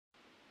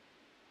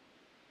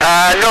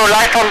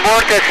life on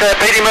board is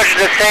pretty much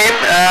the same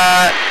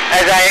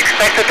as I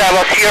expected. I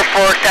was here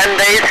for 10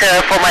 days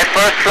for my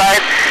first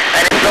flight,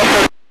 and it's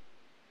also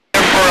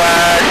here for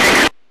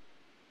 6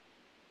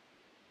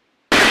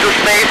 to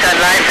space, and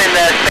life in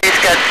space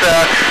gets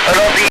a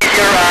lot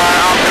easier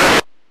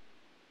after.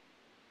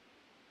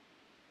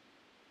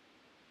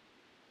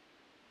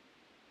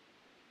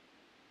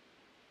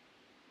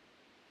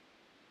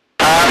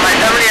 My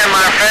family and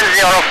my friends,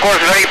 they are of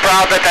course very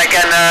proud that I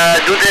can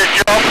do this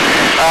job.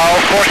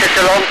 Of course, it's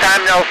a long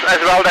time now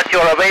as well that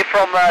you're away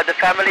from the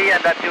family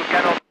and that you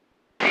cannot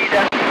see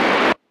them.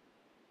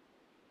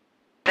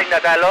 Thing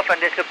that I love,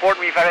 and they support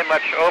me very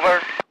much.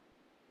 Over.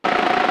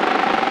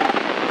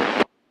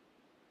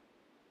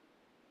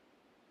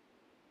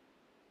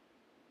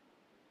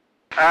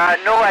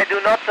 No, I do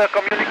not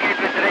communicate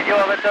with radio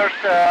amateurs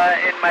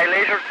in my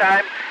leisure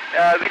time.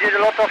 We did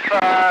a lot of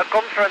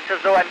conferences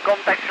though and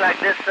contacts like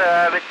this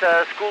with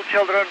school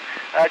children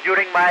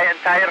during my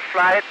entire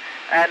flight,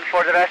 and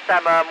for the rest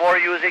I'm more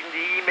using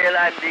the email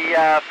and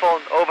the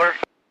phone. Over.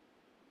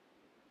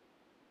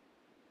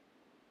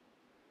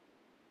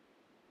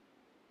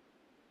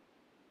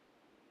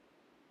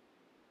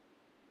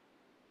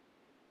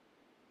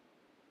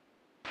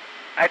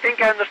 I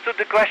think I understood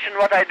the question,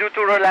 what I do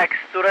to relax.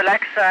 To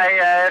relax,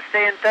 I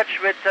stay in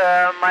touch with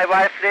my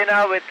wife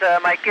Lena, with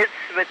my kids,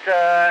 with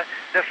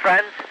the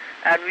friends,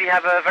 and we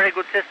have a very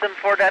good system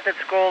for that.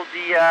 It's called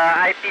the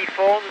IP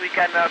phone. We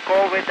can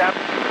call with them,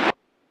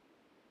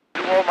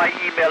 do all my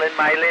email in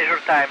my leisure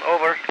time.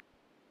 Over.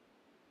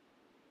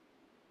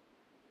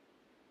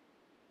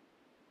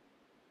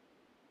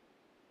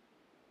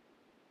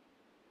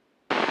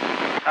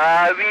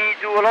 We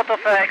do a lot of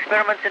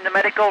experiments in the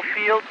medical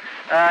field,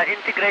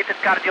 integrated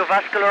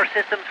cardiovascular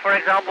systems, for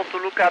example, to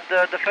look at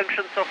the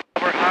functions of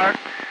our heart.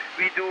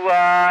 We do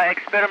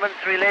experiments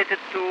related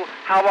to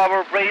how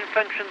our brain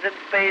functions in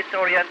space,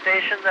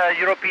 orientation.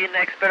 European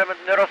experiment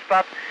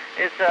Neurospat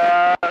is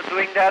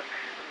doing that,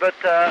 but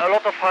a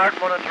lot of heart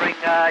monitoring.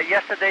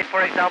 Yesterday,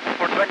 for example,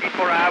 for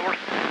 24 hours,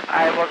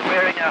 I was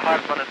wearing a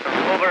heart monitor.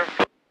 Over.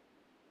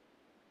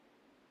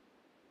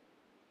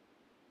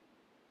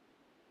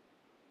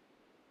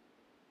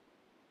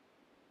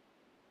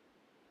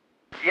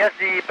 Yes,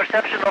 the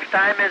perception of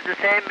time is the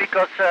same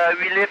because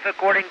we live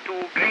according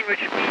to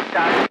Greenwich Mean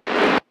Time,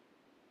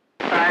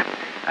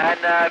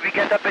 and we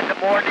get up in the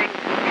morning,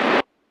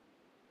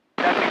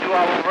 then we do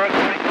our work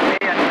during the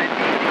day, and in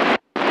the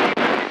evening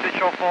we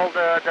switch off all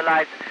the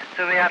lights.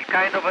 So we have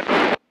kind of a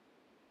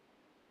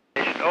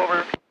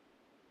over.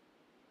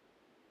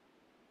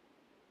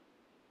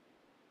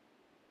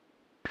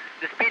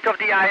 The speed of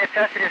the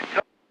ISS is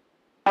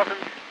 12,000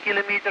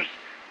 kilometers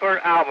per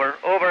hour.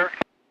 Over.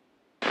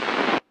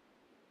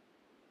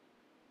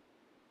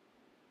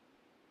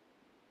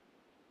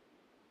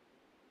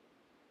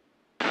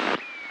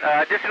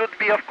 This would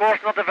be, of course,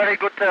 not a very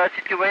good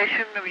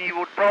situation. We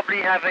would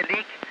probably have a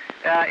leak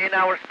in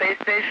our space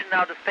station.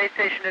 Now, the space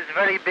station is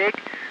very big,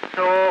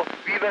 so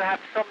we will have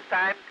some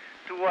time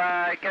to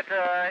get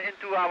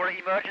into our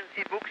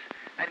emergency books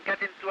and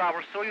get into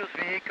our Soyuz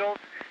vehicles,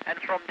 and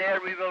from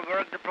there we will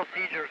work the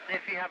procedures.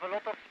 If we have a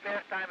lot of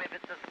spare time, if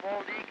it's a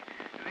small leak,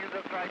 we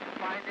will try to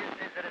find it.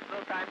 If there is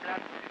no time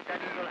left, then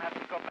we will have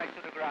to come back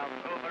to the ground.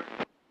 Over.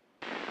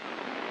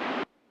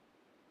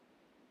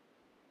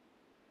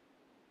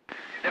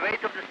 The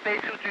weight of the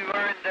spacesuit we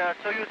were in the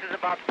Soyuz is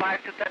about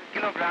 5 to 10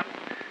 kilograms,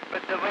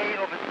 but the weight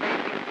of a